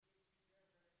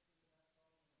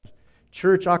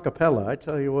Church a cappella, I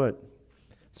tell you what.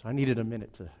 So I needed a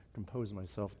minute to compose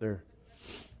myself there.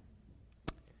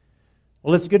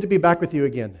 Well, it's good to be back with you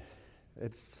again.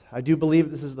 I do believe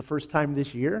this is the first time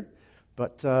this year,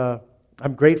 but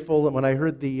I'm grateful that when I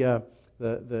heard the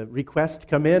request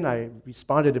come in, I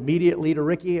responded immediately to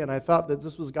Ricky, and I thought that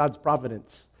this was God's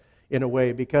providence in a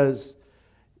way, because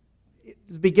at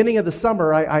the beginning of the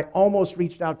summer, I almost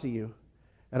reached out to you,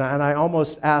 and I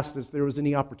almost asked if there was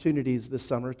any opportunities this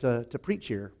summer to preach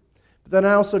here. But then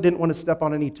I also didn't want to step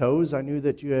on any toes. I knew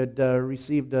that you had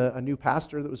received a new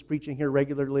pastor that was preaching here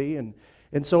regularly, and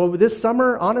so this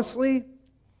summer, honestly,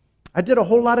 I did a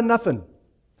whole lot of nothing.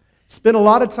 Spent a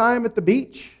lot of time at the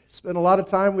beach, spent a lot of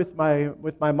time with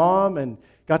my mom, and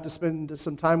got to spend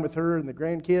some time with her and the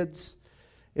grandkids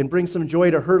and bring some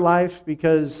joy to her life,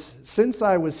 because since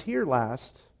I was here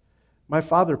last, my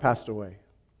father passed away.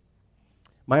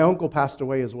 My uncle passed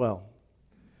away as well.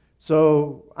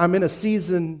 So I'm in a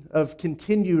season of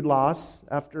continued loss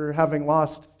after having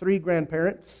lost 3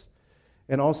 grandparents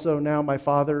and also now my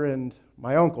father and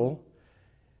my uncle.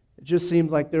 It just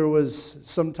seemed like there was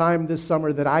some time this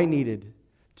summer that I needed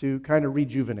to kind of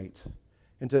rejuvenate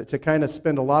and to kind of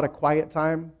spend a lot of quiet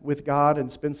time with God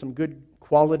and spend some good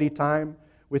quality time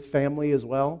with family as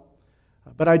well.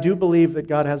 But I do believe that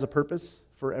God has a purpose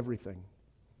for everything,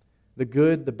 the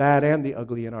good, the bad, and the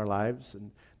ugly in our lives.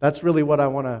 And that's really what I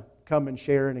want to come and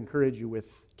share and encourage you with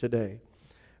today.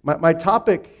 My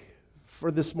topic for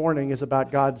this morning is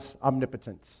about God's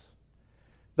omnipotence,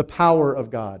 the power of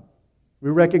God. We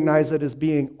recognize it as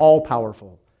being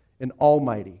all-powerful and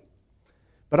almighty.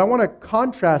 But I want to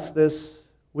contrast this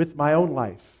with my own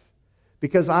life,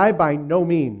 because I by no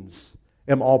means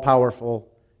am all-powerful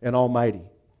and almighty.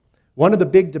 One of the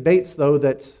big debates, though,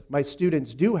 that my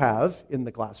students do have in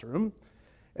the classroom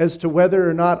as to whether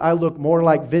or not I look more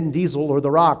like Vin Diesel or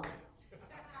The Rock.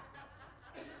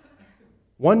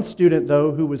 One student,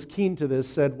 though, who was keen to this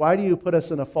said, "Why do you put us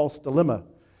in a false dilemma?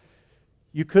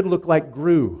 You could look like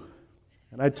Gru."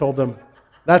 And I told them,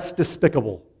 that's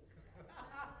despicable.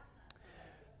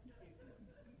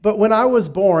 But when I was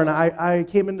born, I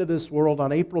came into this world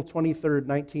on April 23rd,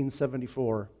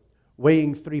 1974,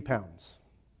 weighing 3 pounds.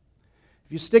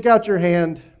 If you stick out your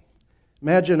hand,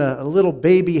 imagine a little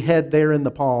baby head there in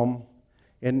the palm,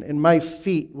 and my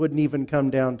feet wouldn't even come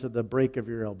down to the break of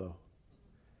your elbow.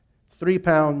 3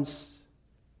 pounds,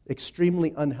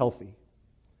 extremely unhealthy.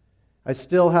 I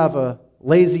still have a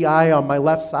lazy eye on my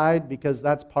left side because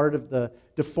that's part of the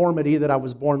deformity that I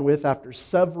was born with after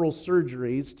several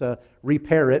surgeries to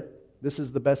repair it. This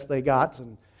is the best they got,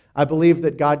 and I believe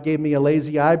that God gave me a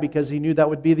lazy eye because He knew that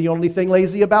would be the only thing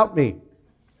lazy about me.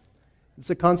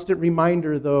 It's a constant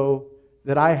reminder, though,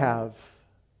 that I have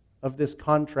of this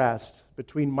contrast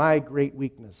between my great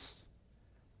weakness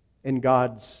and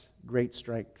God's great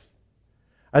strength.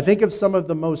 I think of some of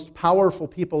the most powerful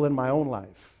people in my own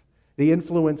life, the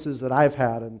influences that I've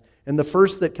had, and the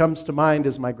first that comes to mind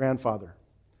is my grandfather.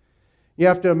 You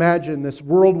have to imagine this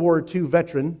World War II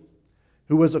veteran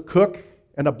who was a cook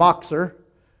and a boxer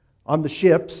on the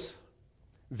ships.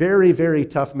 Very, very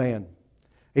tough man.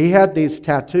 He had these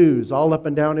tattoos all up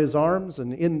and down his arms,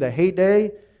 and in the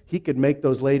heyday, he could make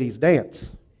those ladies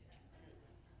dance.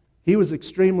 He was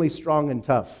extremely strong and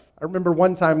tough. I remember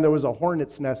one time there was a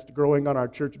hornet's nest growing on our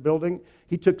church building.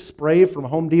 He took spray from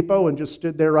Home Depot and just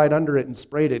stood there right under it and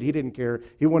sprayed it. He didn't care.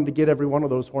 He wanted to get every one of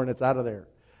those hornets out of there.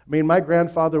 I mean, my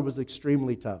grandfather was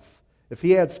extremely tough. If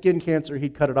he had skin cancer,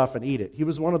 he'd cut it off and eat it. He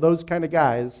was one of those kind of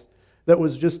guys that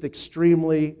was just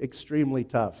extremely, extremely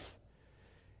tough.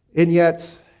 And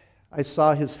yet, I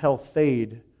saw his health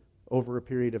fade over a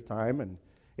period of time, and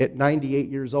at 98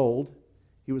 years old,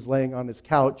 he was laying on his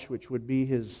couch, which would be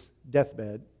his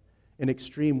deathbed, in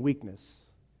extreme weakness,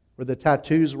 where the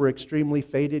tattoos were extremely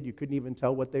faded. You couldn't even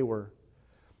tell what they were.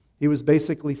 He was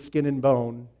basically skin and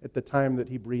bone at the time that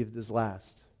he breathed his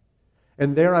last.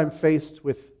 And there I'm faced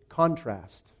with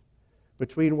contrast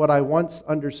between what I once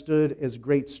understood as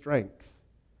great strength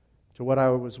to what I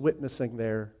was witnessing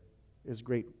there as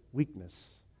great weakness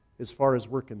as far as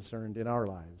we're concerned in our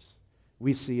lives.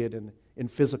 We see it in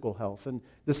physical health. And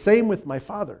the same with my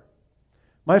father.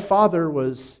 My father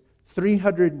was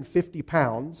 350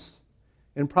 pounds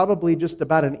and probably just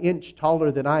about an inch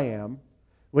taller than I am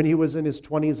when he was in his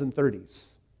 20s and 30s.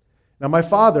 Now, my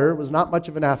father was not much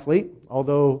of an athlete,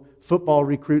 although football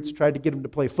recruits tried to get him to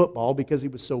play football because he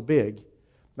was so big.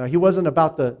 Now, he wasn't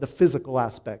about the physical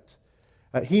aspect.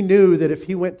 He knew that if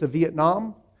he went to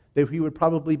Vietnam, that he would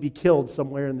probably be killed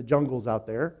somewhere in the jungles out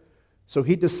there. So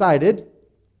he decided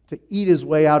to eat his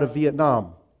way out of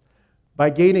Vietnam. By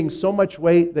gaining so much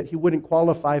weight that he wouldn't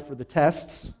qualify for the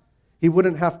tests, he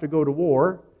wouldn't have to go to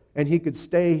war, and he could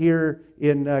stay here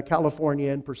in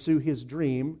California and pursue his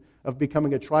dream of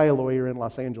becoming a trial lawyer in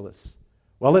Los Angeles.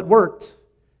 Well, it worked.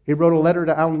 He wrote a letter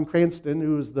to Alan Cranston,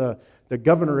 who was the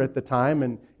governor at the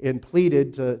time, and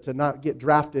pleaded to not get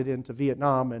drafted into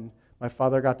Vietnam, and my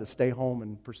father got to stay home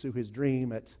and pursue his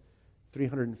dream at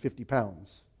 350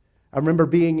 pounds. I remember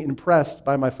being impressed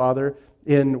by my father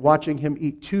in watching him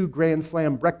eat 2 Grand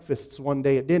Slam breakfasts one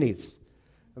day at Denny's.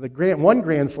 One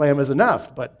Grand Slam is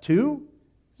enough, but 2?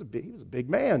 He was a big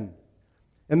man.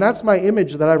 And that's my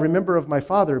image that I remember of my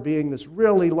father, being this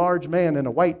really large man in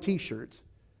a white t-shirt.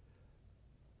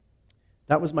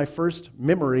 That was my first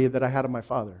memory that I had of my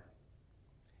father.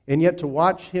 And yet to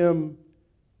watch him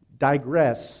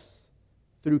digress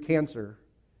through cancer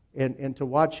and to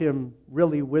watch him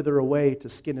really wither away to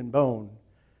skin and bone,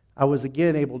 I was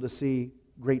again able to see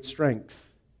great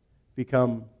strength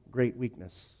become great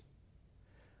weakness.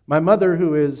 My mother,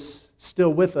 who is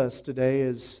still with us today,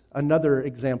 is another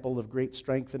example of great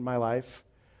strength in my life.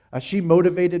 She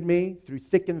motivated me through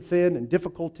thick and thin and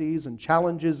difficulties and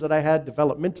challenges that I had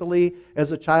developmentally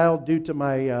as a child due to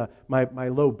my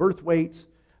low birth weight.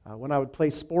 When I would play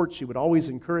sports, she would always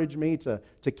encourage me to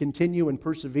continue and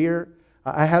persevere.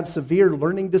 I had severe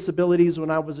learning disabilities when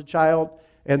I was a child,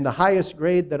 and the highest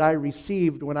grade that I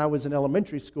received when I was in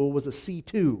elementary school was a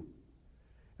C2.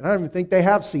 And I don't even think they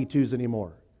have C2s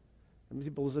anymore.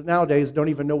 People nowadays don't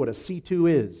even know what a C2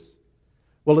 is.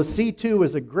 Well, a C2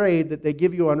 is a grade that they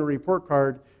give you on a report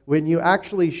card when you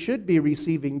actually should be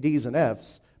receiving D's and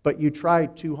F's, but you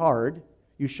tried too hard,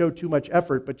 you showed too much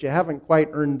effort, but you haven't quite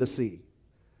earned the C.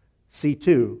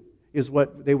 C2 is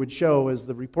what they would show as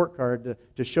the report card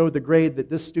to show the grade that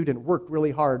this student worked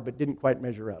really hard but didn't quite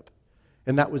measure up.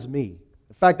 And that was me.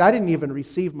 In fact, I didn't even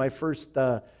receive my first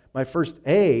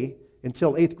A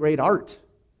until 8th grade art.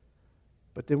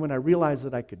 But then when I realized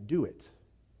that I could do it,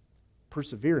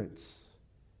 perseverance.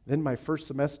 Then my first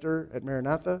semester at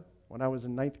Maranatha, when I was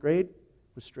in 9th grade,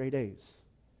 was straight A's.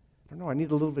 I don't know, I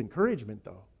need a little encouragement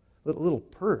though, a little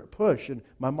push. And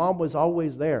my mom was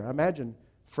always there. I imagine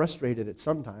frustrated at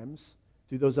sometimes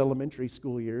through those elementary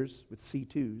school years with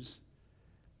C2s.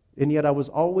 And yet I was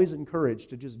always encouraged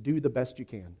to just do the best you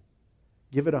can.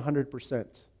 Give it 100%.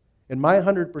 And my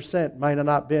 100% might have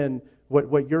not been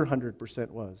what your 100%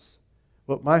 was.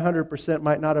 But my 100%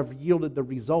 might not have yielded the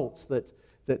results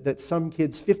that some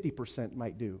kids' 50%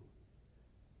 might do.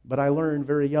 But I learned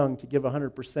very young to give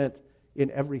 100%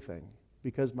 in everything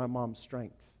because my mom's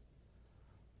strength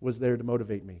was there to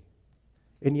motivate me.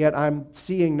 And yet I'm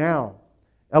seeing now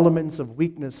elements of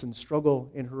weakness and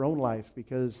struggle in her own life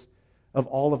because of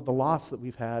all of the loss that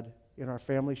we've had in our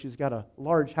family. She's got a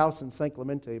large house in San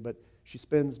Clemente, but she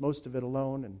spends most of it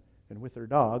alone and with her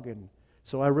dog. And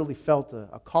so I really felt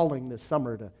a calling this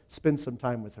summer to spend some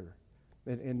time with her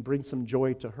and bring some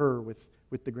joy to her with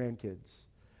the grandkids.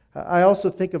 I also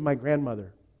think of my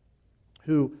grandmother,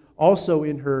 who also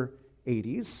in her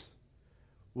 80s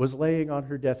was laying on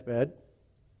her deathbed.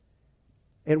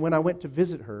 And when I went to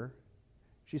visit her,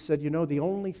 she said, the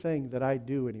only thing that I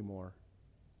do anymore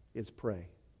is pray.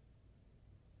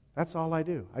 That's all I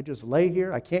do. I just lay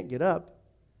here. I can't get up.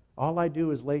 All I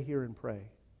do is lay here and pray.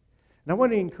 And I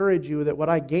want to encourage you that what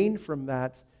I gained from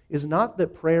that is not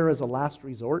that prayer is a last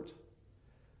resort,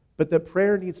 but that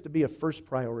prayer needs to be a first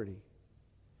priority.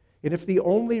 And if the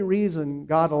only reason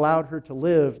God allowed her to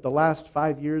live the last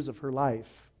 5 years of her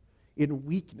life in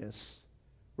weakness,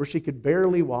 where she could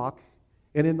barely walk,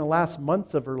 and in the last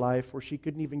months of her life where she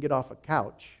couldn't even get off a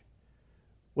couch,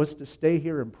 was to stay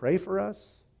here and pray for us,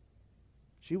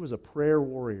 she was a prayer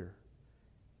warrior.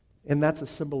 And that's a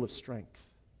symbol of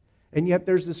strength. And yet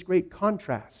there's this great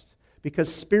contrast,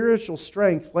 because spiritual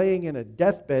strength, laying in a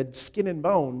deathbed, skin and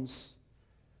bones,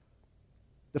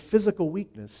 the physical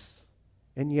weakness,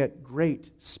 and yet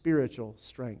great spiritual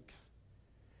strength.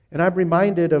 And I'm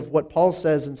reminded of what Paul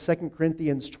says in 2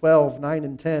 Corinthians 12, 9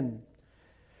 and 10,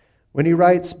 when he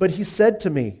writes, "But he said to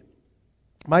me,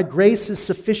 my grace is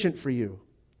sufficient for you,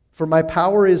 for my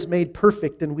power is made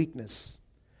perfect in weakness.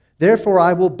 Therefore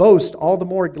I will boast all the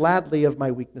more gladly of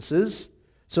my weaknesses,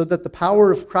 so that the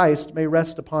power of Christ may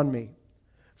rest upon me.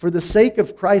 For the sake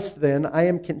of Christ, then, I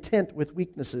am content with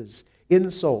weaknesses,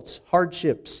 insults,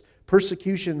 hardships,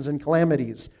 persecutions, and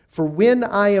calamities. For when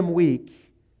I am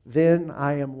weak, then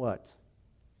I am" what?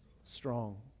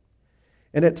 Strong.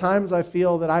 And at times I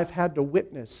feel that I've had to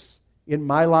witness in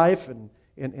my life and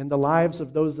in the lives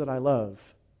of those that I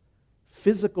love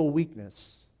physical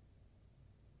weakness,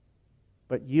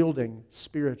 but yielding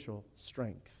spiritual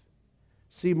strength.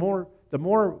 See, the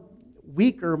more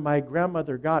weaker my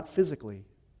grandmother got physically,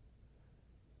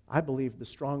 I believe the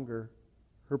stronger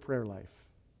her prayer life.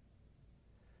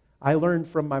 I learned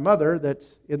from my mother that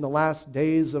in the last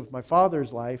days of my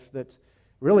father's life, that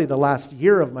really the last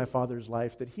year of my father's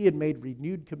life, that he had made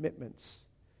renewed commitments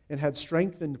and had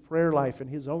strengthened prayer life in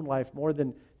his own life more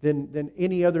than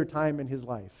any other time in his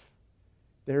life,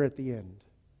 there at the end.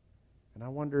 And I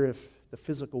wonder if the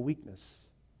physical weakness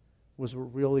was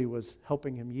what really was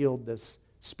helping him yield this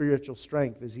spiritual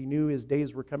strength. As he knew his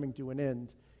days were coming to an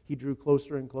end, he drew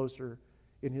closer and closer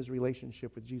in his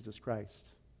relationship with Jesus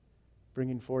Christ,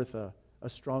 bringing forth a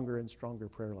stronger and stronger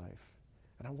prayer life.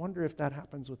 And I wonder if that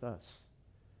happens with us.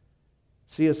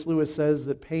 C.S. Lewis says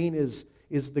that pain is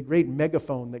the great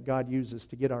megaphone that God uses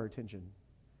to get our attention.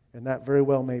 And that very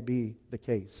well may be the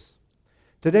case.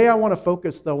 Today I want to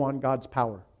focus, though, on God's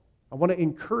power. I want to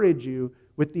encourage you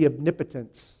with the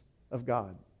omnipotence of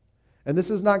God. And this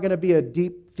is not going to be a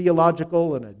deep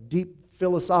theological and a deep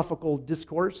philosophical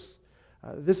discourse.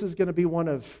 This is going to be one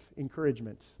of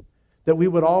encouragement. That we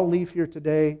would all leave here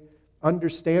today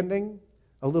understanding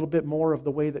a little bit more of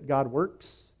the way that God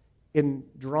works in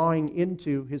drawing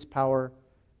into His power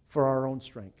for our own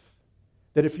strength.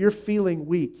 That if you're feeling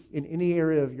weak in any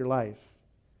area of your life,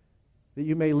 that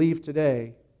you may leave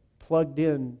today plugged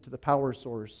in to the power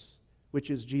source, which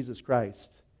is Jesus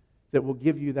Christ, that will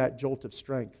give you that jolt of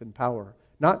strength and power,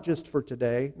 not just for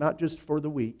today, not just for the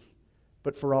week,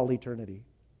 but for all eternity.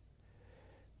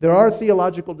 There are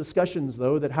theological discussions,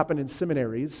 though, that happen in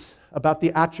seminaries about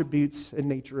the attributes and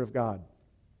nature of God.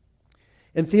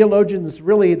 And theologians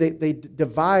really, they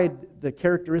divide the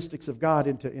characteristics of God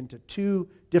into two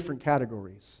different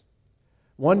categories.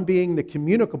 One being the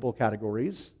communicable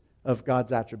categories of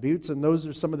God's attributes, and those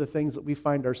are some of the things that we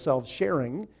find ourselves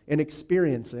sharing and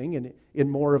experiencing in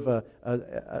more of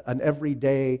an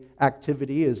everyday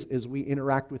activity as we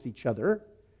interact with each other.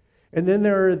 And then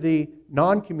there are the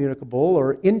non-communicable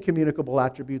or incommunicable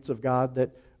attributes of God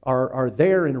that are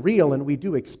there and real, and we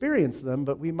do experience them,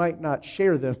 but we might not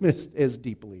share them as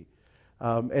deeply.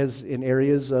 As in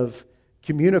areas of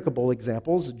communicable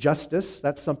examples, justice,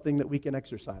 that's something that we can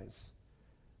exercise.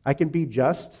 I can be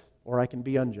just or I can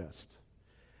be unjust.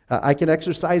 I can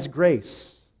exercise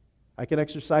grace. I can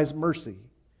exercise mercy.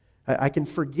 I can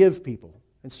forgive people.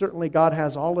 And certainly God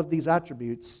has all of these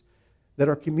attributes that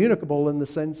are communicable in the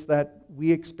sense that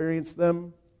we experience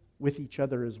them with each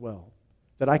other as well.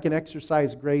 That I can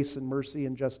exercise grace and mercy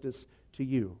and justice to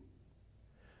you.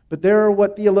 But there are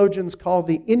what theologians call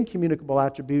the incommunicable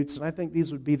attributes, and I think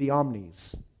these would be the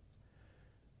omnis.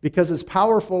 Because as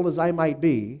powerful as I might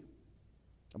be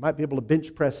able to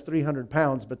bench press 300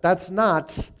 pounds, but that's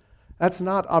not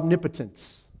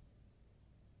omnipotence.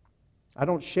 I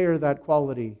don't share that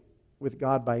quality with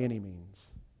God by any means.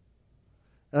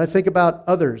 And I think about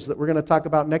others that we're going to talk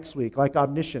about next week, like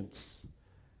omniscience.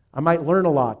 I might learn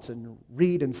a lot and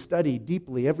read and study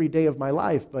deeply every day of my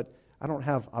life, but I don't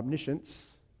have omniscience.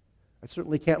 I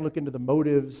certainly can't look into the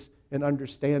motives and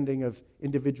understanding of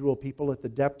individual people at the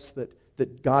depths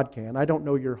that God can. I don't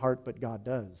know your heart, but God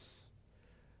does.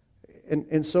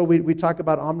 And so we talk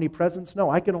about omnipresence. No,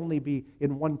 I can only be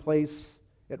in one place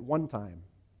at one time,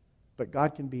 but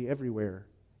God can be everywhere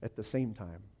at the same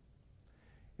time.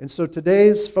 And so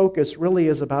today's focus really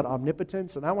is about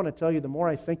omnipotence, and I want to tell you, the more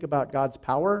I think about God's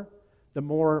power, the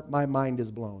more my mind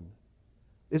is blown.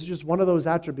 It's just one of those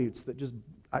attributes that just,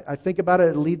 I think about it,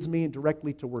 it leads me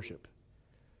directly to worship.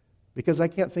 Because I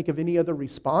can't think of any other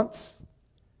response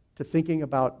to thinking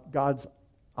about God's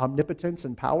omnipotence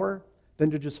and power than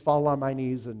to just fall on my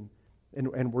knees and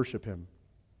worship Him.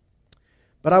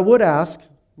 But I would ask,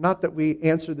 not that we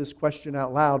answer this question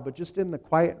out loud, but just in the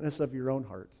quietness of your own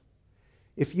heart,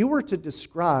 if you were to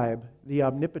describe the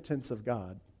omnipotence of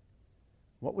God,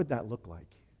 what would that look like?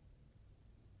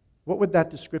 What would that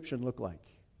description look like?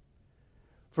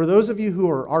 For those of you who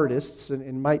are artists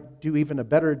and might do even a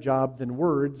better job than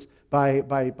words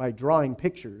by drawing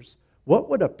pictures, what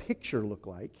would a picture look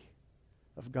like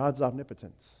of God's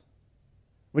omnipotence?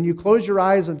 When you close your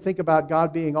eyes and think about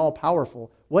God being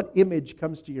all-powerful, what image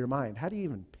comes to your mind? How do you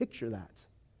even picture that?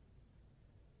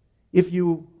 If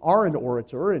you are an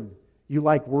orator and you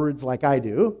like words like I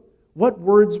do, what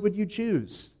words would you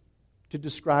choose to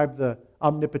describe the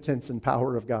omnipotence and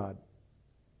power of God?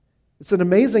 It's an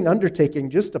amazing undertaking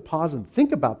just to pause and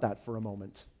think about that for a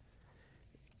moment.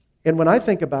 And when I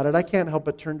think about it, I can't help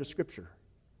but turn to Scripture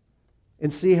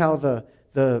and see how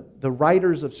the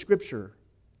writers of Scripture,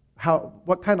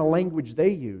 what kind of language they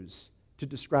use to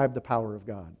describe the power of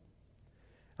God.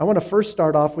 I want to first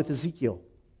start off with Ezekiel.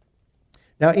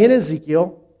 Now in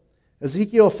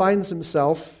Ezekiel finds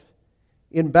himself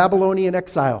in Babylonian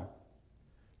exile.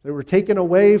 They were taken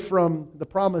away from the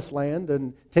promised land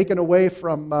and taken away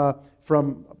from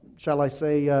shall I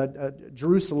say,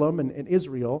 Jerusalem and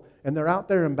Israel, and they're out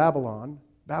there in Babylon,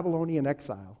 Babylonian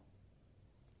exile.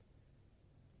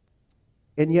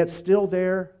 And yet still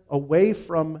there, away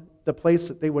from the place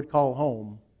that they would call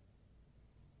home,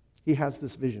 he has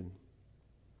this vision.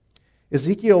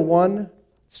 Ezekiel 1,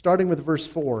 starting with verse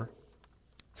 4,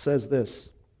 says this: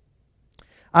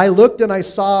 I looked and I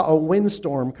saw a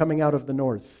windstorm coming out of the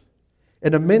north,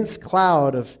 an immense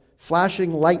cloud of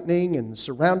flashing lightning and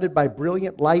surrounded by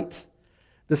brilliant light.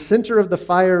 The center of the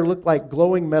fire looked like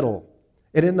glowing metal,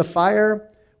 and in the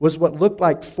fire was what looked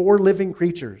like 4 living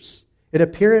creatures. In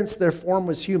appearance, their form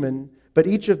was human, but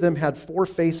each of them had 4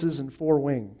 faces and 4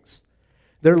 wings.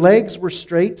 Their legs were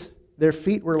straight, their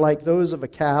feet were like those of a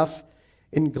calf,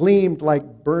 and gleamed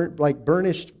like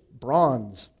burnished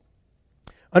bronze.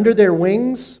 Under their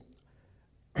wings,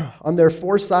 on their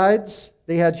 4 sides,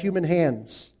 they had human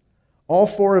hands. All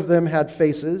 4 of them had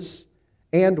faces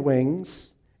and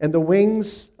wings, and the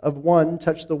wings of one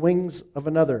touched the wings of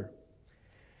another.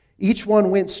 Each one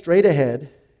went straight ahead.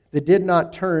 They did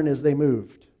not turn as they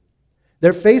moved.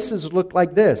 Their faces looked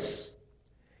like this.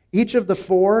 Each of the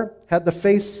 4 had the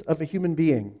face of a human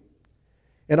being.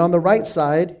 And on the right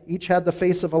side, each had the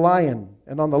face of a lion,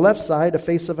 and on the left side, a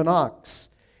face of an ox.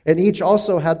 And each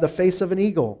also had the face of an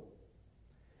eagle.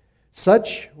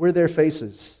 Such were their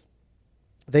faces.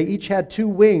 They each had 2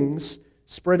 wings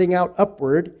spreading out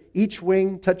upward, each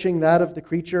wing touching that of the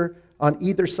creature on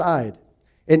either side.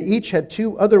 And each had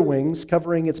 2 other wings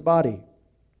covering its body.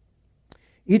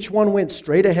 Each one went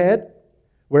straight ahead,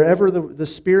 wherever the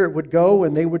Spirit would go,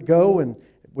 and they would go, and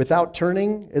without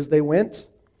turning as they went.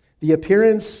 The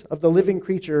appearance of the living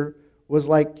creature was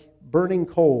like burning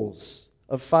coals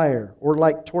of fire, or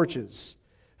like torches.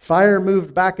 Fire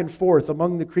moved back and forth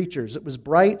among the creatures. It was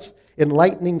bright, and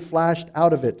lightning flashed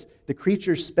out of it. The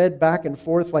creatures sped back and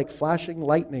forth like flashing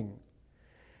lightning.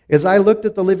 As I looked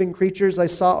at the living creatures, I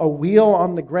saw a wheel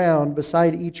on the ground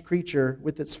beside each creature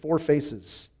with its 4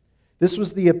 faces. This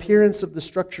was the appearance of the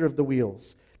structure of the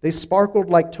wheels. They sparkled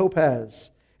like topaz,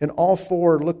 and all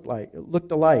 4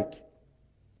 looked alike.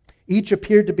 Each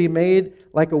appeared to be made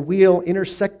like a wheel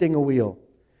intersecting a wheel.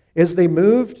 As they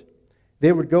moved,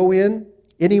 they would go in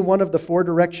any one of the 4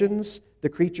 directions the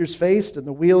creatures faced, and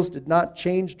the wheels did not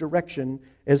change direction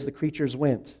as the creatures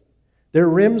went. Their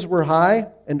rims were high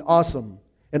and awesome,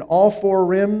 and all 4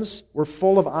 rims were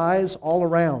full of eyes all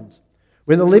around.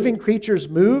 When the living creatures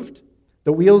moved,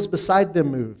 the wheels beside them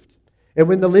moved. And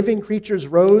when the living creatures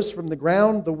rose from the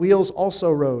ground, the wheels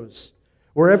also rose.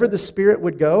 Wherever the Spirit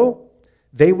would go,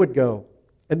 they would go,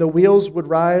 and the wheels would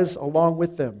rise along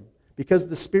with them, because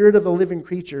the spirit of the living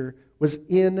creature was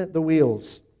in the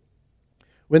wheels.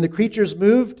 When the creatures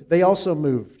moved, they also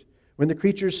moved. When the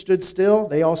creatures stood still,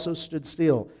 they also stood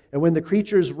still. And when the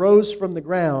creatures rose from the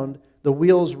ground, the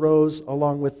wheels rose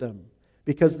along with them,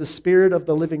 because the spirit of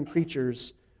the living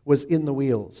creatures was in the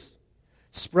wheels.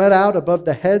 Spread out above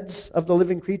the heads of the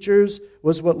living creatures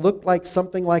was what looked like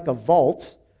something like a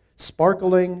vault,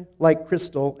 sparkling like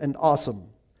crystal and awesome.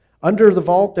 Under the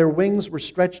vault, their wings were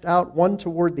stretched out one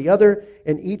toward the other,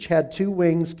 and each had 2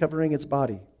 wings covering its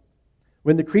body.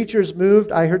 When the creatures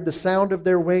moved, I heard the sound of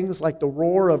their wings like the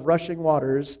roar of rushing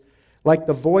waters, like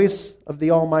the voice of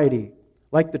the Almighty,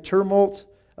 like the tumult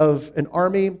of an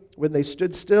army. When they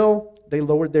stood still, they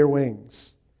lowered their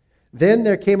wings. Then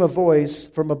there came a voice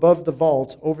from above the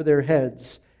vault over their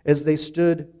heads as they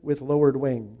stood with lowered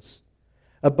wings.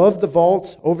 Above the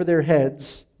vault over their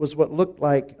heads was what looked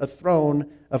like a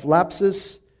throne of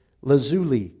lapis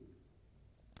lazuli.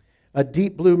 A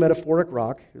deep blue metaphoric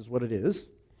rock is what it is.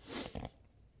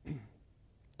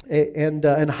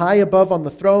 And high above on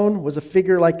the throne was a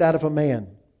figure like that of a man.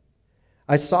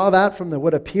 I saw that from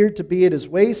what appeared to be at his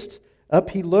waist. Up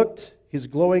he looked, his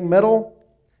glowing metal,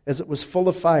 as it was full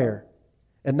of fire.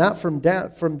 And that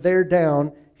from there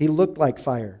down, he looked like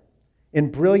fire.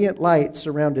 And brilliant light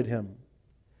surrounded him.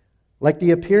 Like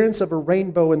the appearance of a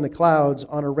rainbow in the clouds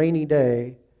on a rainy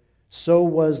day, so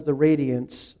was the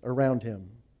radiance around him.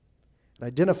 It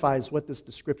identifies what this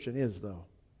description is, though.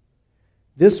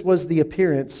 This was the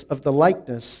appearance of the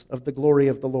likeness of the glory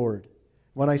of the Lord.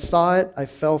 When I saw it, I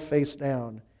fell face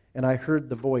down, and I heard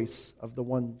the voice of the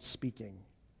one speaking.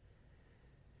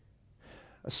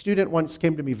 A student once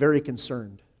came to me very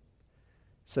concerned.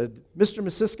 Said, Mr.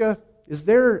 Masiska, is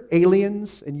there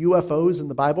aliens and UFOs in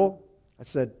the Bible? I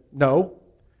said, no.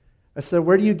 I said,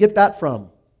 where do you get that from?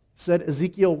 He said,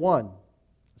 Ezekiel 1. I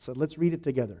said, let's read it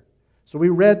together. So we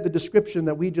read the description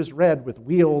that we just read with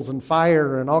wheels and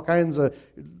fire and all kinds of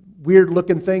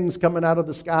weird-looking things coming out of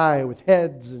the sky with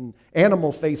heads and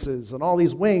animal faces and all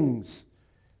these wings.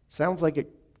 Sounds like it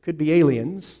could be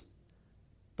aliens.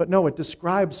 But no, it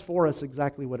describes for us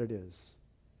exactly what it is.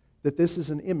 That this is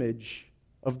an image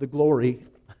of the glory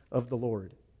of the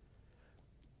Lord.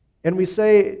 And we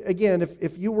say, again,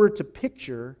 if you were to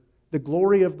picture the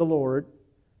glory of the Lord,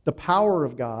 the power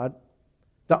of God,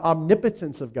 the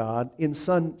omnipotence of God in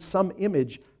some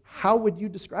image, how would you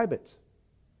describe it?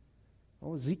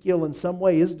 Well, Ezekiel in some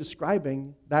way is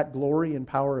describing that glory and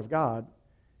power of God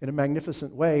in a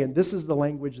magnificent way, and this is the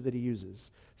language that he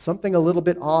uses. Something a little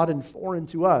bit odd and foreign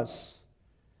to us,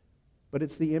 but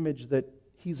it's the image that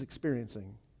he's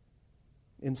experiencing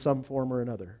in some form or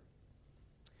another.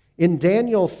 In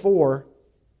Daniel 10,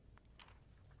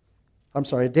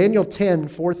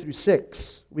 4 through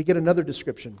 6, we get another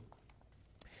description.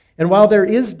 And while there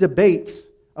is debate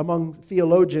among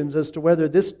theologians as to whether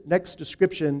this next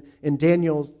description in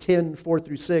Daniel 10, 4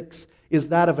 through 6 is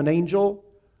that of an angel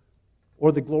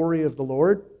or the glory of the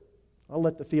Lord, I'll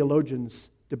let the theologians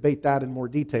debate that in more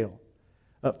detail.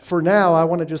 For now, I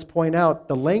want to just point out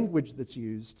the language that's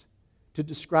used to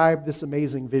describe this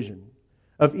amazing vision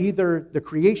of either the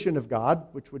creation of God,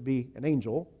 which would be an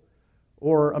angel,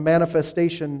 or a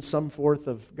manifestation, some forth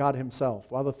of God himself.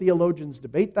 While the theologians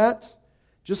debate that,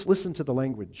 just listen to the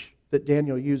language that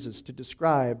Daniel uses to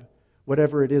describe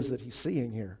whatever it is that he's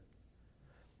seeing here.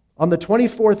 On the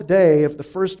 24th day of the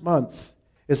first month,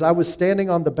 as I was standing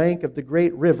on the bank of the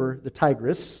great river, the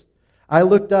Tigris, I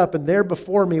looked up, and there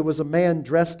before me was a man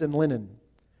dressed in linen,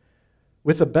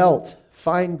 with a belt,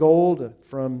 fine gold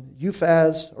from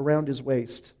Uphaz around his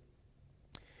waist.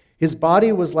 His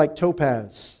body was like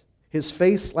topaz, his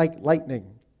face like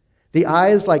lightning, the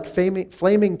eyes like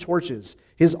flaming torches,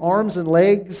 his arms and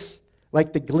legs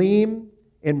like the gleam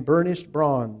in burnished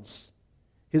bronze,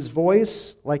 his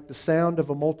voice like the sound of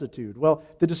a multitude. Well,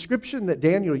 the description that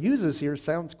Daniel uses here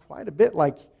sounds quite a bit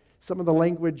like some of the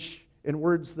language and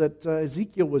words that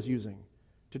Ezekiel was using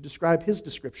to describe his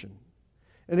description.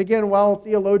 And again, while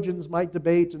theologians might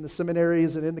debate in the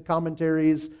seminaries and in the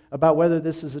commentaries about whether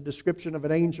this is a description of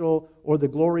an angel or the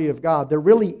glory of God, there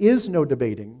really is no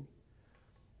debating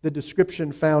the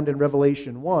description found in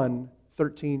Revelation 1,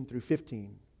 13 through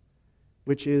 15,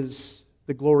 which is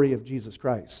the glory of Jesus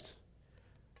Christ.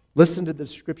 Listen to the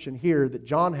description here that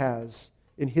John has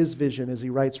in his vision as he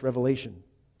writes Revelation.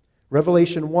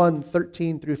 Revelation 1,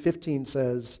 13 through 15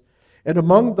 says, "And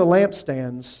among the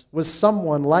lampstands was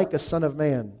someone like a son of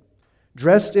man,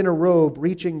 dressed in a robe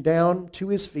reaching down to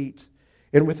his feet,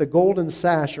 and with a golden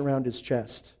sash around his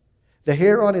chest. The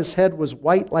hair on his head was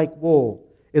white like wool,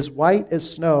 as white as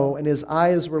snow, and his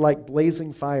eyes were like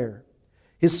blazing fire.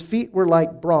 His feet were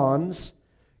like bronze,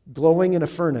 glowing in a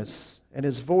furnace, and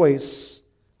his voice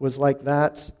was like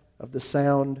that of the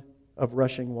sound of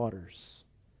rushing waters."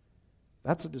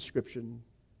 That's a description,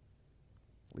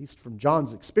 at least from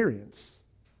John's experience,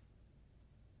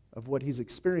 of what he's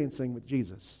experiencing with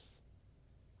Jesus.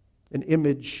 An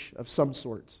image of some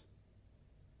sort.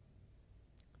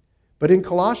 But in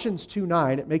Colossians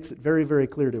 2:9, it makes it very, very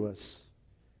clear to us.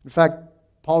 In fact,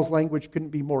 Paul's language couldn't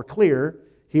be more clear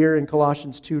here in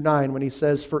Colossians 2:9 when he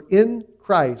says, "For in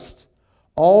Christ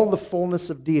all the fullness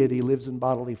of deity lives in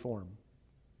bodily form."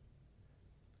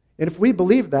 And if we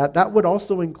believe that, that would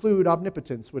also include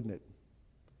omnipotence, wouldn't it?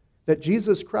 That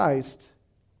Jesus Christ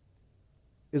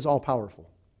is all-powerful.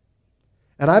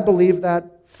 And I believe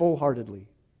that full-heartedly.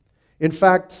 In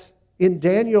fact, in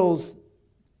Daniel's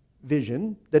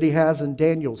vision that he has in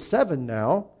Daniel 7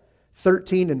 now,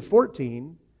 13 and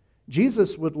 14,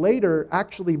 Jesus would later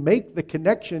actually make the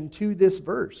connection to this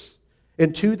verse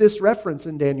and to this reference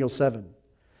in Daniel 7.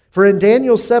 For in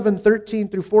Daniel 7, 13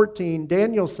 through 14,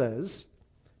 Daniel says,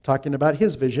 talking about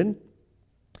his vision,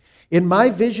 "In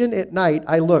my vision at night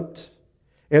I looked,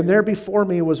 and there before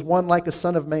me was one like a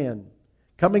son of man,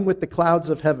 coming with the clouds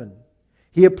of heaven.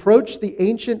 He approached the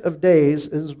Ancient of Days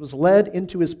and was led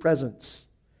into his presence.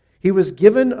 He was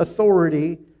given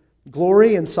authority,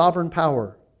 glory, and sovereign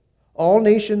power. All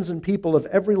nations and people of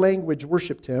every language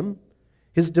worshipped him.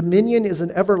 His dominion is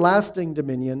an everlasting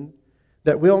dominion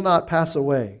that will not pass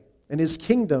away, and his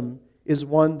kingdom is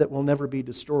one that will never be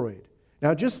destroyed."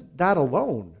 Now, just that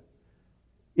alone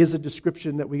is a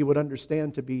description that we would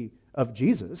understand to be of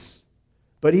Jesus.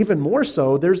 But even more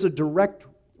so, there's a direct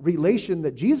relation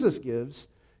that Jesus gives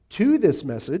to this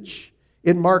message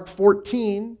in Mark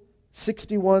 14,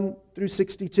 61 through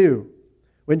 62.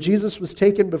 When Jesus was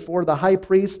taken before the high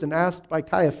priest and asked by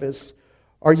Caiaphas,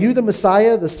 "Are you the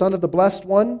Messiah, the Son of the Blessed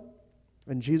One?"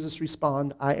 And Jesus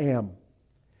responded, "I am."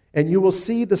 And you will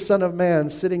see the Son of Man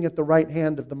sitting at the right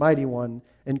hand of the Mighty One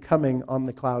and coming on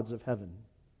the clouds of heaven.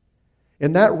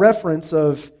 In that reference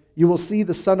of you will see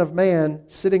the Son of Man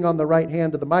sitting on the right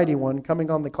hand of the Mighty One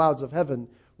coming on the clouds of heaven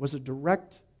was a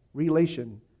direct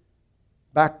relation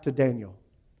back to Daniel.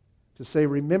 To say,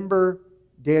 remember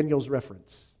Daniel's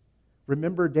reference.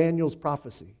 Remember Daniel's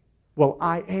prophecy. Well,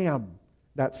 I am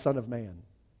that Son of Man.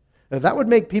 Now, that would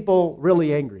make people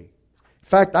really angry. In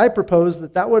fact, I propose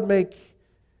that that would make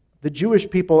the Jewish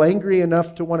people angry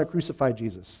enough to want to crucify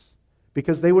Jesus,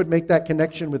 because they would make that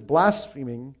connection with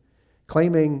blaspheming,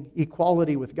 claiming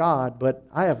equality with God, but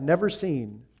I have never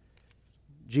seen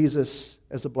Jesus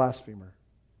as a blasphemer.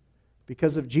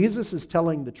 Because if Jesus is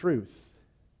telling the truth,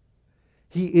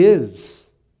 he is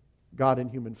God in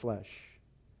human flesh.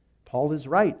 Paul is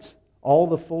right. All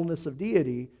the fullness of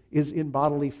deity is in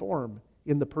bodily form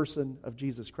in the person of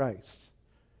Jesus Christ.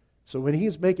 So when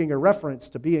he's making a reference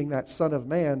to being that Son of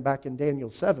Man back in Daniel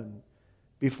 7,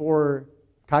 before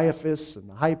Caiaphas and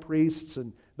the high priests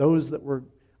and those that were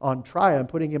on trial and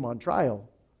putting him on trial,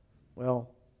 well,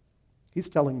 he's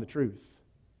telling the truth.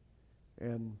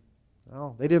 And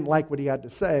well, they didn't like what he had to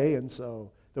say, and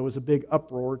so there was a big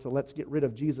uproar to let's get rid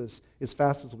of Jesus as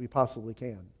fast as we possibly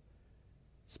can.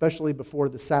 Especially before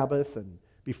the Sabbath and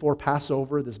before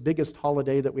Passover, this biggest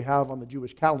holiday that we have on the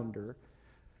Jewish calendar.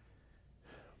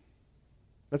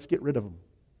 Let's get rid of him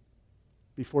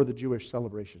before the Jewish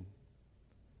celebration.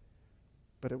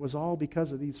 But it was all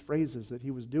because of these phrases that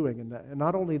he was doing, and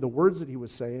not only the words that he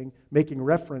was saying, making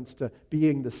reference to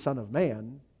being the Son of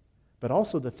Man, but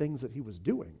also the things that he was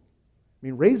doing. I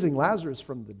mean, raising Lazarus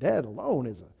from the dead alone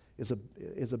is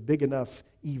a big enough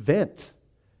event,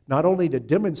 not only to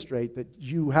demonstrate that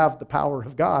you have the power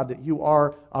of God, that you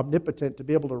are omnipotent to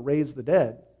be able to raise the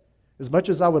dead. As much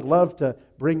as I would love to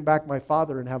bring back my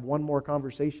father and have one more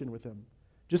conversation with him,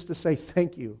 just to say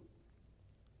thank you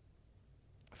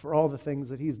for all the things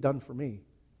that he's done for me,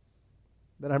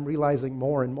 that I'm realizing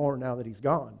more and more now that he's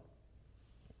gone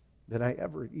than I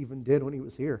ever even did when he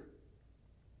was here.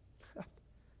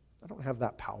 I don't have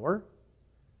that power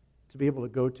to be able to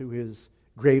go to his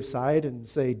graveside and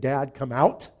say, Dad, come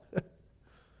out.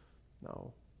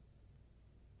 No.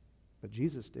 But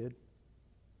Jesus did.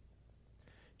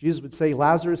 Jesus would say,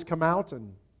 Lazarus, come out,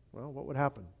 and, well, what would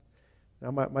happen?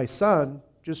 Now, my son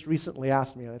just recently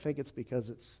asked me, and I think it's because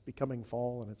it's becoming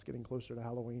fall and it's getting closer to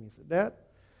Halloween. He said, Dad,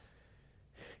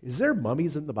 is there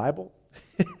mummies in the Bible?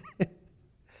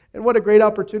 And what a great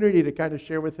opportunity to kind of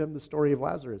share with him the story of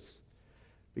Lazarus.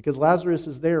 Because Lazarus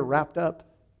is there wrapped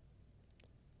up,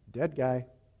 dead guy,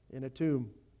 in a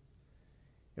tomb.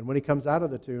 And when he comes out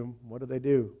of the tomb, what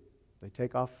do? They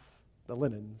take off the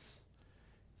linens.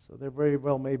 So there very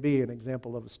well may be an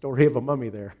example of a story of a mummy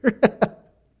there. At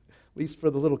least for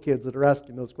the little kids that are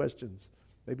asking those questions.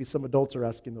 Maybe some adults are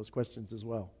asking those questions as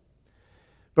well.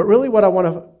 But really what I want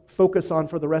to focus on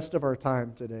for the rest of our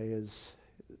time today is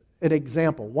an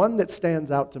example, one that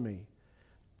stands out to me,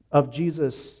 of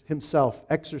Jesus himself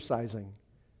exercising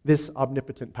this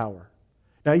omnipotent power.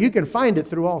 Now, you can find it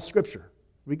through all Scripture.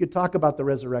 We could talk about the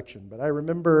resurrection, but I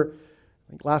remember, I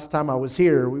think last time I was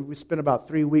here, we spent about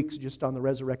 3 weeks just on the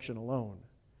resurrection alone.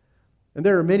 And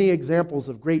there are many examples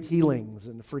of great healings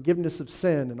and forgiveness of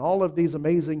sin and all of these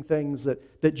amazing things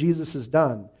that Jesus has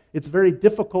done. It's very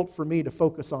difficult for me to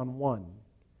focus on one.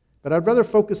 But I'd rather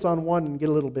focus on one and get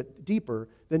a little bit deeper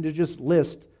than to just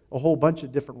list a whole bunch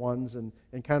of different ones and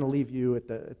kind of leave you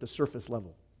at the surface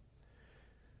level.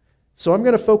 So I'm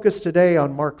going to focus today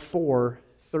on Mark 4,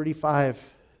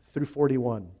 35 through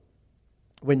 41,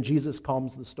 when Jesus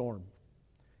calms the storm.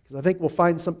 Because I think we'll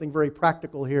find something very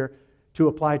practical here to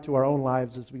apply to our own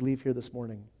lives as we leave here this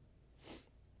morning.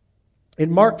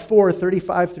 In Mark 4,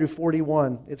 35 through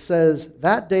 41, it says,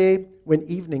 That day when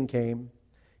evening came,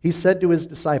 he said to his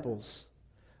disciples,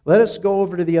 Let us go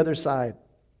over to the other side.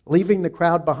 Leaving the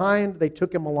crowd behind, they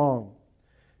took him along,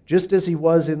 just as he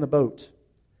was in the boat.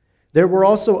 There were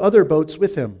also other boats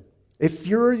with him. A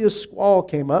furious squall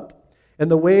came up, and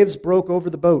the waves broke over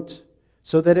the boat,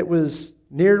 so that it was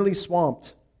nearly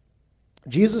swamped.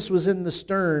 Jesus was in the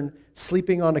stern,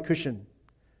 sleeping on a cushion.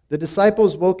 The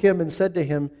disciples woke him and said to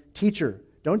him, Teacher,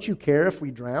 don't you care if we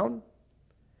drown?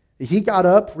 He got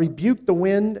up, rebuked the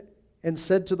wind, and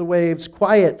said to the waves,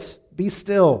 Quiet, be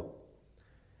still.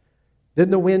 Then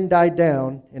the wind died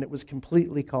down, and it was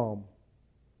completely calm.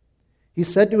 He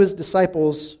said to his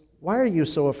disciples, Why are you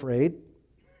so afraid?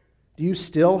 Do you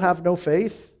still have no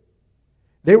faith?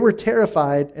 They were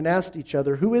terrified and asked each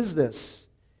other, Who is this?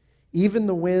 Even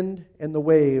the wind and the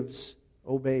waves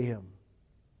obey him.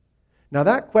 Now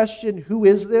that question, who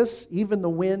is this? Even the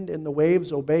wind and the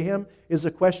waves obey him, is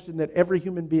a question that every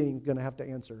human being is going to have to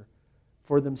answer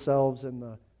for themselves in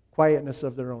the quietness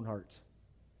of their own heart.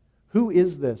 Who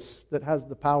is this that has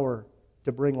the power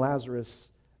to bring Lazarus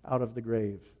out of the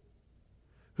grave?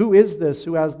 Who is this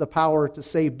who has the power to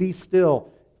say, be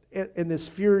still, and this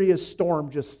furious storm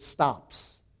just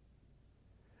stops?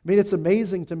 I mean, it's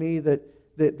amazing to me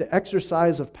that the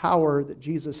exercise of power that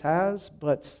Jesus has,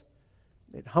 but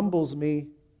it humbles me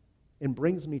and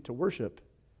brings me to worship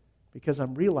because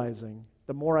I'm realizing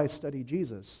the more I study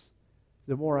Jesus,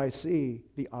 the more I see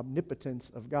the omnipotence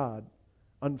of God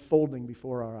unfolding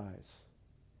before our eyes.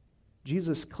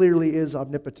 Jesus clearly is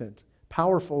omnipotent,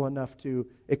 powerful enough to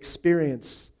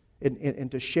experience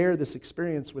and to share this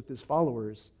experience with his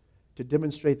followers to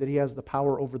demonstrate that he has the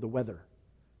power over the weather.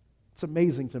 It's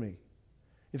amazing to me.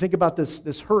 You think about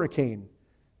this hurricane,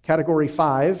 Category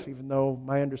 5, even though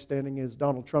my understanding is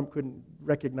Donald Trump couldn't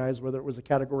recognize whether it was a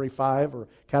Category 5 or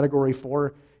Category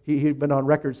 4. He'd been on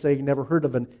record saying he never heard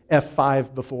of an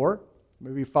F5 before.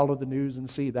 Maybe you follow the news and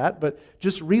see that. But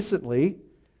just recently,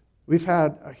 we've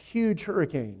had a huge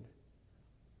hurricane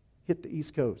hit the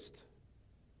East Coast.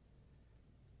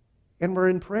 And we're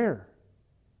in prayer.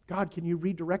 God, can you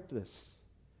redirect this?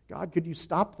 God, could you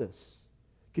stop this?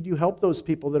 Could you help those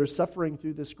people that are suffering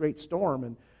through this great storm?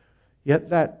 And yet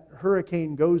that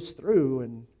hurricane goes through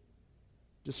and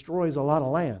destroys a lot of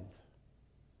land.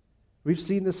 We've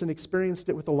seen this and experienced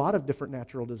it with a lot of different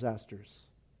natural disasters,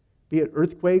 be it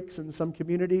earthquakes in some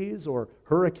communities or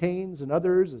hurricanes in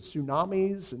others, or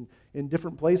tsunamis in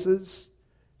different places.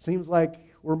 Seems like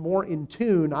we're more in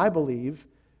tune, I believe,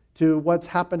 to what's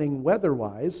happening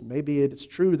weather-wise. Maybe it's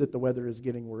true that the weather is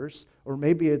getting worse, or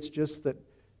maybe it's just that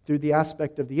through the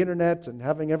aspect of the internet and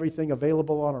having everything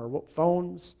available on our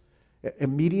phones,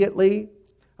 immediately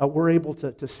we're able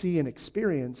to see and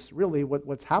experience really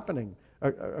what's happening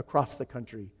across the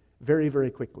country very, very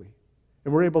quickly.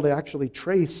 And we're able to actually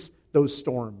trace those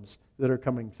storms that are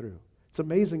coming through. It's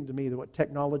amazing to me that what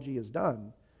technology has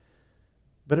done,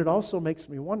 but it also makes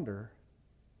me wonder,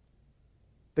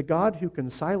 the God who can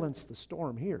silence the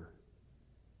storm here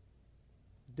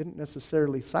didn't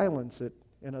necessarily silence it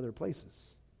in other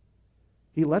places.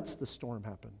 He lets the storm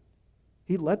happen.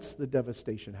 He lets the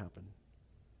devastation happen.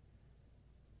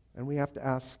 And we have to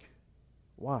ask,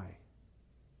 why?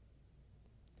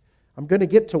 I'm going to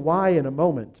get to why in a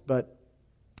moment, but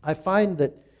I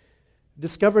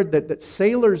discovered that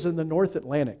sailors in the North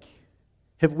Atlantic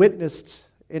have witnessed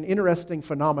an interesting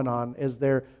phenomenon as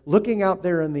they're looking out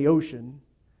there in the ocean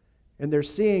and they're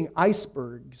seeing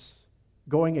icebergs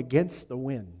going against the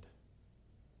wind.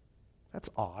 That's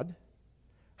odd.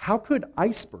 How could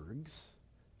icebergs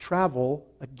travel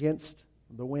against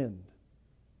the wind?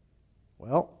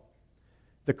 Well,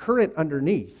 the current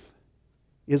underneath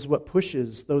is what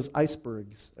pushes those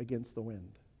icebergs against the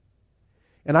wind.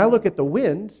 And I look at the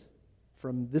wind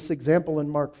from this example in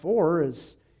Mark 4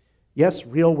 as, yes,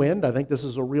 real wind. I think this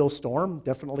is a real storm,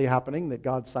 definitely happening, that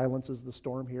God silences the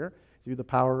storm here through the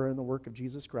power and the work of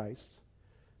Jesus Christ.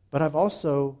 But I've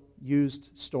also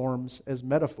used storms as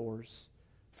metaphors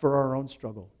for our own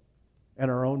struggle and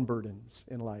our own burdens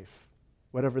in life,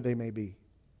 whatever they may be.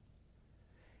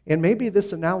 And maybe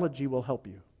this analogy will help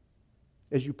you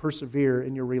as you persevere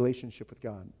in your relationship with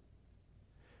God.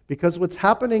 Because what's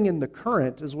happening in the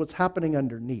current is what's happening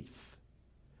underneath.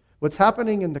 What's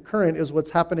happening in the current is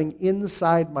what's happening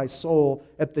inside my soul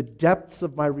at the depths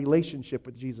of my relationship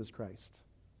with Jesus Christ.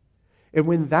 And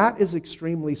when that is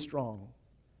extremely strong,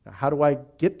 now how do I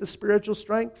get the spiritual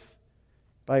strength?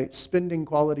 By spending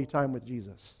quality time with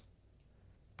Jesus.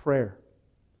 Prayer,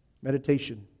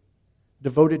 meditation,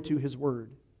 devoted to His Word,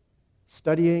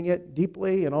 studying it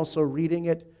deeply and also reading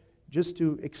it just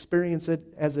to experience it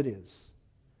as it is.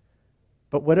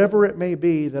 But whatever it may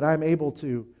be that I'm able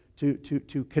to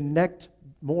connect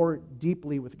more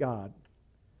deeply with God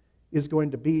is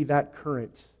going to be that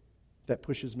current that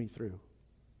pushes me through.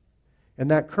 And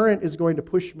that current is going to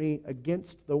push me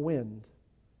against the wind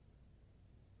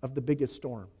of the biggest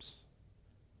storms.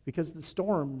 Because the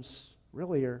storms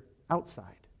really are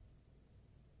outside.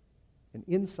 And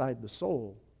inside the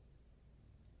soul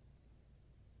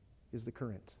is the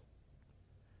current.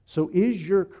 So is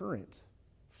your current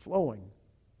flowing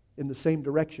in the same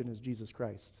direction as Jesus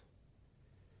Christ?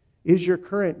 Is your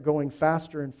current going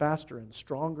faster and faster and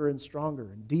stronger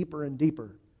and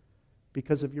deeper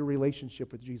because of your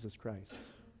relationship with Jesus Christ?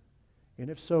 And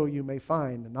if so, you may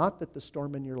find not that the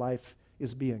storm in your life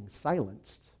is being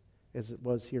silenced, as it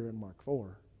was here in Mark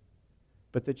 4,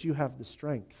 but that you have the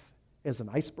strength as an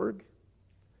iceberg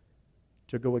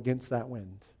to go against that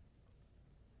wind,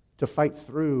 to fight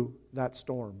through that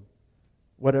storm,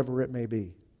 whatever it may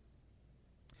be.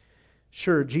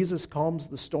 Sure, Jesus calms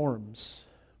the storms,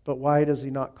 but why does he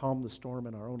not calm the storm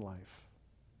in our own life?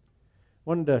 I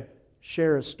wanted to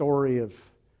share a story of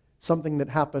something that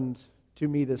happened to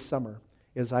me this summer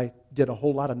as I did a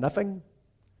whole lot of nothing.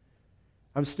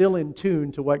 I'm still in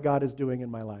tune to what God is doing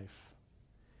in my life.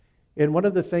 And one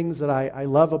of the things that I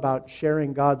love about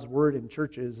sharing God's Word in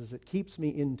churches is it keeps me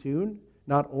in tune,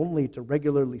 not only to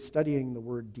regularly studying the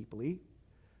Word deeply,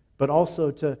 but also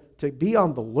to be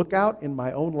on the lookout in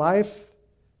my own life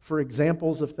for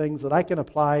examples of things that I can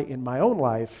apply in my own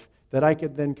life that I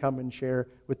could then come and share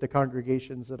with the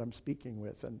congregations that I'm speaking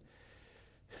with. And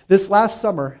this last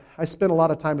summer, I spent a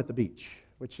lot of time at the beach,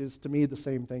 which is to me the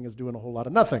same thing as doing a whole lot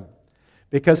of nothing.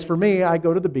 Because for me, I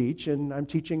go to the beach and I'm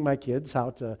teaching my kids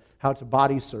how to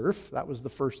body surf. That was the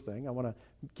first thing. I want to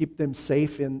keep them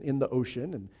safe in the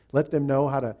ocean and let them know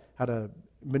how to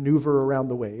maneuver around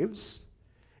the waves.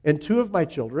 And two of my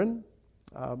children,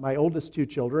 my oldest two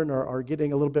children, are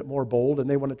getting a little bit more bold and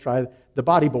they want to try the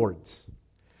bodyboards.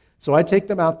 So I take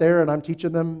them out there and I'm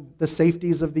teaching them the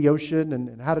safeties of the ocean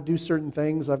and how to do certain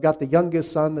things. I've got the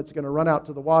youngest son that's going to run out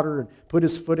to the water and put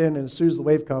his foot in, and as soon as the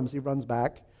wave comes, he runs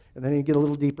back. And then he'd get a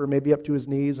little deeper, maybe up to his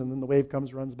knees, and then the wave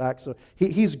comes, runs back. So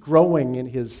he's growing in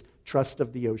his trust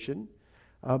of the ocean.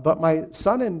 But my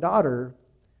son and daughter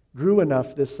grew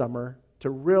enough this summer to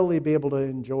really be able to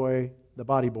enjoy the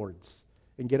bodyboards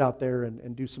and get out there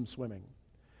and do some swimming.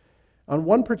 On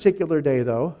one particular day,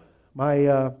 though,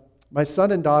 my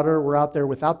son and daughter were out there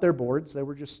without their boards. They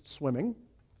were just swimming.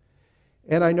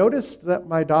 And I noticed that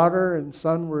my daughter and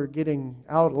son were getting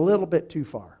out a little bit too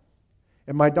far.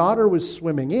 And my daughter was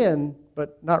swimming in,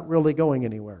 but not really going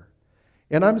anywhere.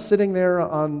 And I'm sitting there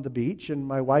on the beach, and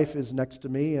my wife is next to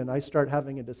me, and I start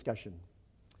having a discussion.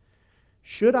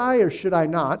 Should I or should I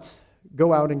not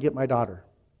go out and get my daughter?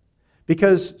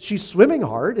 Because she's swimming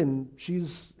hard, and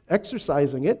she's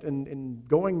exercising it and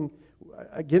going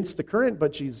against the current,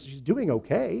 but she's doing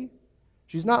okay.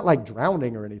 She's not like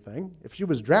drowning or anything. If she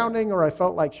was drowning or I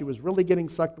felt like she was really getting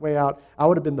sucked way out, I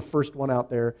would have been the first one out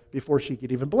there before she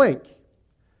could even blink.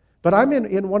 But I'm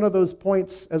in one of those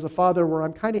points as a father where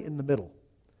I'm kind of in the middle.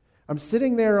 I'm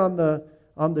sitting there on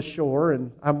the shore,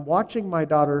 and I'm watching my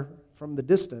daughter from the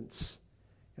distance,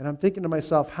 and I'm thinking to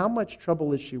myself, how much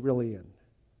trouble is she really in?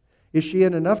 Is she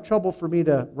in enough trouble for me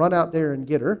to run out there and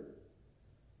get her?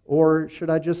 Or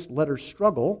should I just let her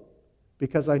struggle,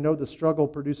 because I know the struggle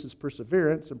produces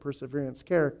perseverance, and perseverance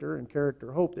character, and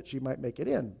character hope that she might make it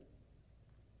in?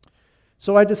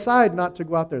 So I decide not to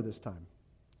go out there this time.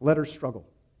 Let her struggle.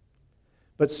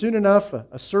 But soon enough,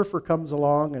 a surfer comes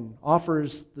along and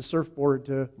offers the surfboard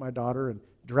to my daughter and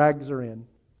drags her in.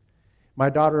 My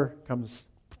daughter comes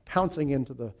pouncing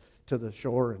into the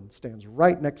shore and stands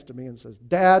right next to me and says,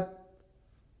 "Dad,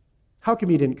 how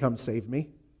come you didn't come save me?"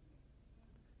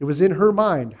 It was in her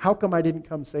mind, how come I didn't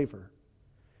come save her?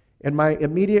 And my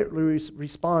immediate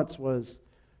response was,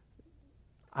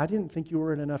 I didn't think you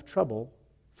were in enough trouble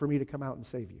for me to come out and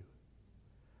save you.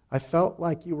 I felt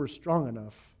like you were strong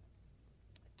enough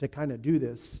to kind of do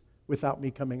this without me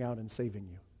coming out and saving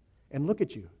you. And look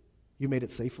at you. You made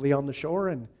it safely on the shore,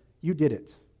 and you did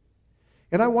it.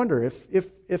 And I wonder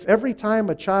if every time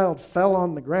a child fell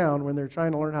on the ground when they're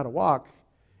trying to learn how to walk,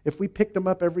 if we picked them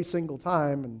up every single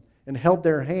time and held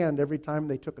their hand every time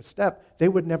they took a step, they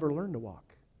would never learn to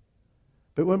walk.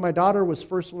 But when my daughter was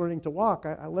first learning to walk,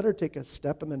 I let her take a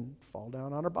step and then fall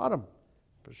down on her bottom.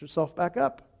 Push herself back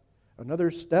up.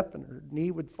 Another step and her knee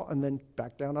would fall, and then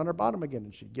back down on her bottom again.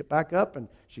 And she'd get back up and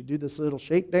she'd do this little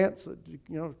shake dance,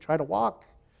 try to walk.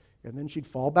 And then she'd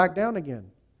fall back down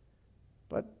again.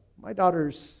 But my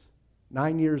daughter's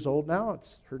 9 years old now.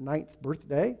 It's her 9th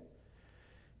birthday.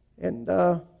 And,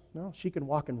 she can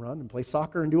walk and run and play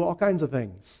soccer and do all kinds of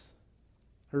things.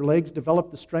 Her legs developed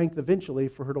the strength eventually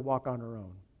for her to walk on her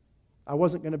own. I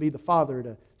wasn't going to be the father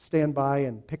to stand by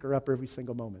and pick her up every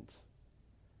single moment.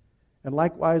 And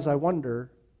likewise, I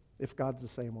wonder if God's the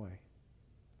same way.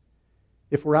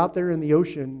 If we're out there in the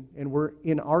ocean and we're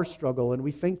in our struggle and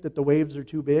we think that the waves are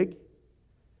too big,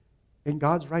 and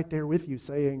God's right there with you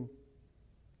saying,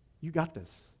 you got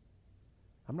this.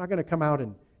 I'm not going to come out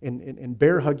and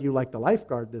bear hug you like the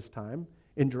lifeguard this time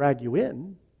and drag you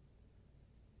in,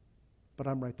 but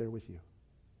I'm right there with you.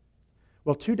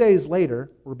 Well, 2 days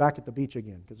later, we're back at the beach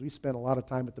again because we spent a lot of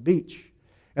time at the beach.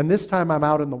 And this time I'm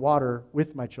out in the water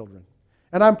with my children.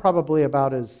 And I'm probably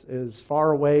about as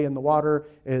far away in the water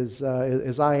as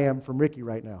I am from Ricky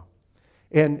right now.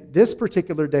 And this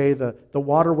particular day, the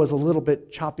water was a little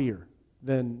bit choppier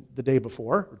than the day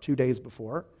before, or 2 days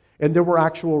before. And there were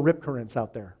actual rip currents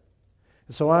out there.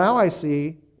 So now I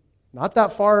see, not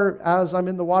that far as I'm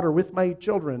in the water with my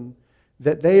children,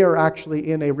 that they are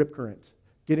actually in a rip current,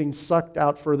 getting sucked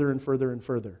out further and further and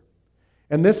further.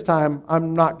 And this time,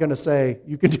 I'm not going to say,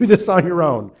 you can do this on your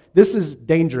own. This is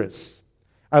dangerous.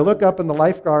 I look up and the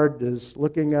lifeguard is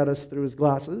looking at us through his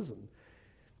glasses. And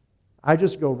I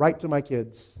just go right to my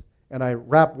kids. And I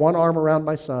wrap one arm around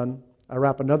my son. I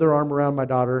wrap another arm around my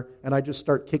daughter. And I just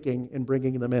start kicking and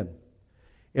bringing them in.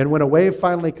 And when a wave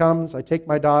finally comes, I take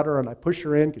my daughter and I push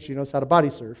her in because she knows how to body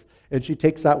surf. And she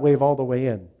takes that wave all the way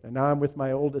in. And now I'm with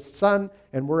my oldest son.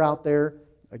 And we're out there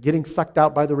getting sucked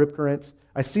out by the rip current.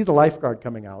 I see the lifeguard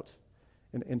coming out.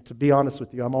 And to be honest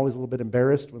with you, I'm always a little bit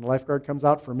embarrassed when the lifeguard comes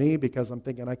out for me because I'm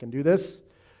thinking I can do this.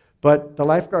 But the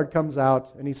lifeguard comes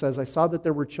out and he says, I saw that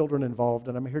there were children involved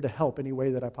and I'm here to help any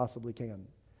way that I possibly can.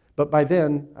 But by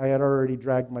then, I had already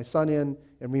dragged my son in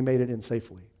and we made it in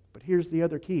safely. But here's the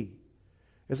other key.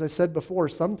 As I said before,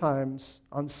 sometimes,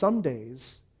 on some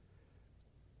days,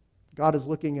 God is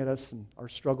looking at us and our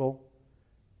struggle,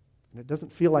 and it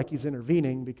doesn't feel like He's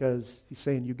intervening because He's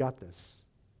saying, you got this.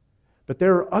 But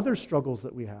there are other struggles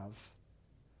that we have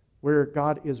where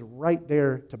God is right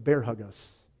there to bear hug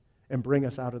us and bring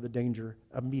us out of the danger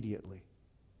immediately.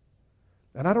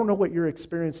 And I don't know what you're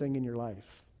experiencing in your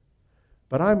life,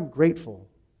 but I'm grateful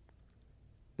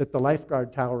that the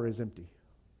lifeguard tower is empty.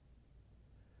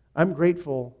 I'm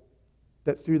grateful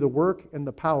that through the work and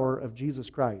the power of Jesus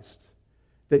Christ,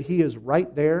 that He is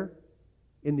right there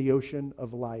in the ocean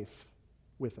of life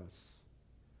with us,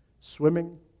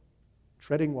 swimming,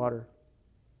 treading water.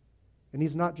 And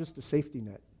He's not just a safety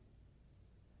net.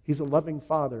 He's a loving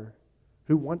Father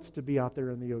who wants to be out there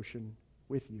in the ocean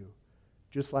with you,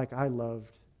 just like I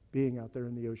loved being out there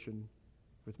in the ocean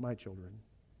with my children.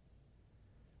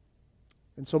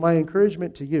 And so my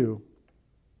encouragement to you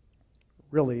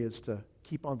really is to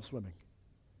keep on swimming.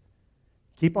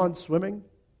 Keep on swimming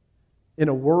in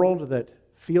a world that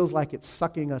feels like it's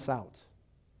sucking us out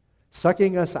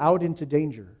into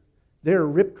danger. There are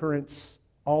rip currents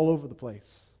all over the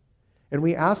place. And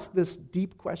we ask this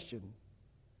deep question,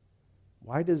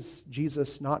 why does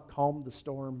Jesus not calm the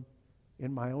storm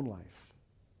in my own life?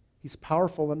 He's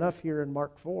powerful enough here in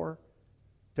Mark 4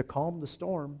 to calm the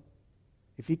storm.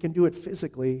 If He can do it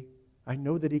physically, I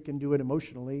know that He can do it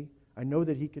emotionally. I know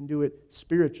that He can do it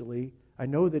spiritually. I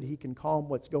know that He can calm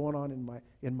what's going on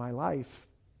in my life.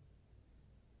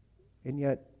 And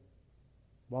yet,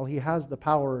 while He has the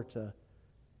power to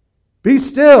be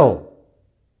still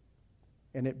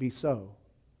and it be so,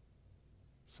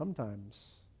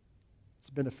 sometimes it's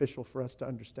beneficial for us to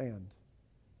understand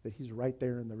that He's right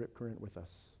there in the rip current with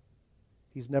us.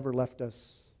 He's never left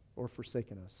us or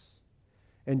forsaken us.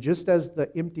 And just as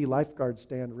the empty lifeguard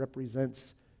stand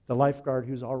represents the lifeguard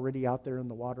who's already out there in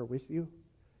the water with you,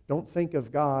 don't think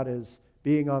of God as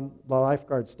being on the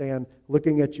lifeguard stand,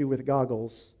 looking at you with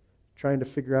goggles, trying to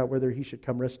figure out whether He should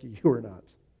come rescue you or not.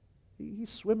 He's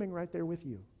swimming right there with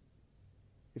you.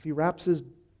 If He wraps His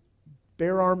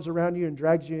bare arms around you and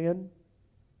drags you in,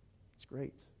 it's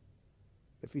great.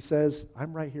 If He says,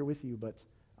 I'm right here with you, but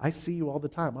I see you all the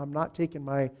time. I'm not taking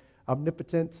my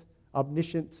omnipotent,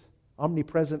 omniscient,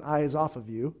 omnipresent eyes off of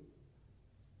you.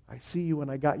 I see you and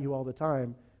I got you all the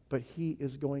time, but He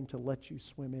is going to let you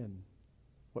swim in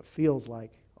what feels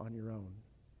like on your own,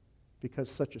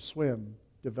 because such a swim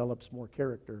develops more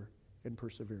character and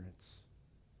perseverance.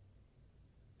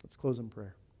 Let's close in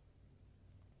prayer.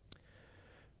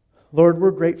 Lord,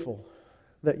 we're grateful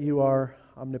that You are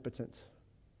omnipotent.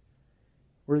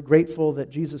 We're grateful that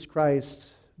Jesus Christ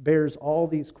bears all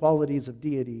these qualities of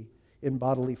deity in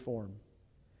bodily form.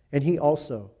 And He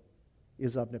also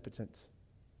is omnipotent.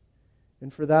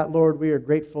 And for that, Lord, we are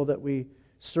grateful that we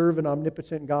serve an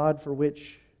omnipotent God for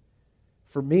which,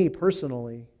 for me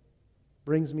personally,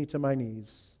 brings me to my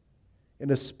knees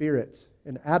in a spirit,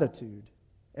 an attitude,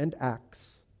 and acts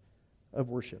of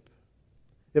worship.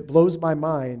 It blows my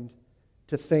mind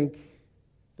to think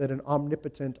that an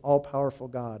omnipotent, all-powerful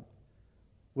God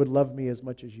would love me as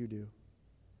much as You do.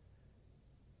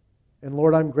 And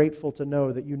Lord, I'm grateful to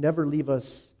know that You never leave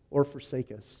us or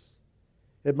forsake us.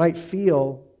 It might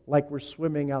feel like we're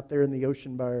swimming out there in the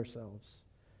ocean by ourselves.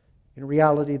 In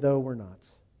reality, though, we're not.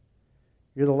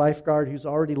 You're the lifeguard who's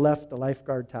already left the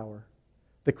lifeguard tower.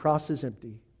 The cross is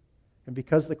empty. And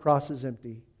because the cross is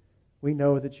empty, we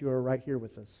know that You are right here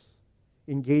with us,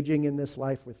 engaging in this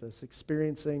life with us,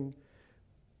 experiencing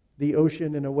the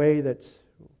ocean in a way that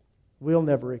we'll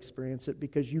never experience it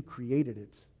because You created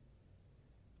it.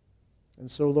 And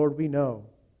so, Lord, we know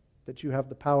that You have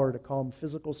the power to calm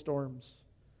physical storms.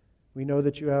 We know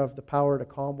that You have the power to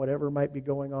calm whatever might be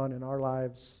going on in our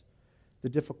lives. the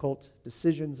difficult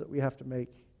decisions that we have to make,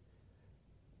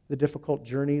 the difficult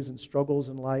journeys and struggles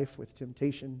in life with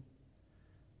temptation,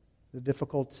 the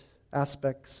difficult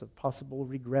aspects of possible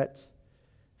regret,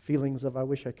 feelings of I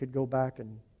wish I could go back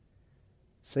and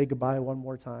say goodbye one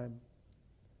more time.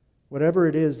 Whatever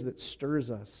it is that stirs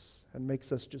us and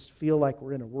makes us just feel like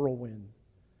we're in a whirlwind,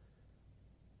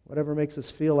 whatever makes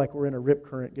us feel like we're in a rip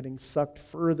current getting sucked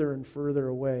further and further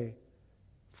away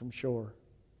from shore,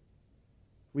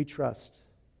 we trust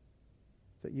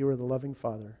that you are the loving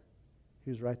Father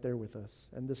who's right there with us.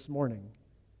 And this morning,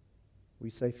 we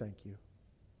say thank you.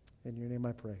 In your name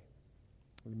I pray.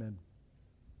 Amen.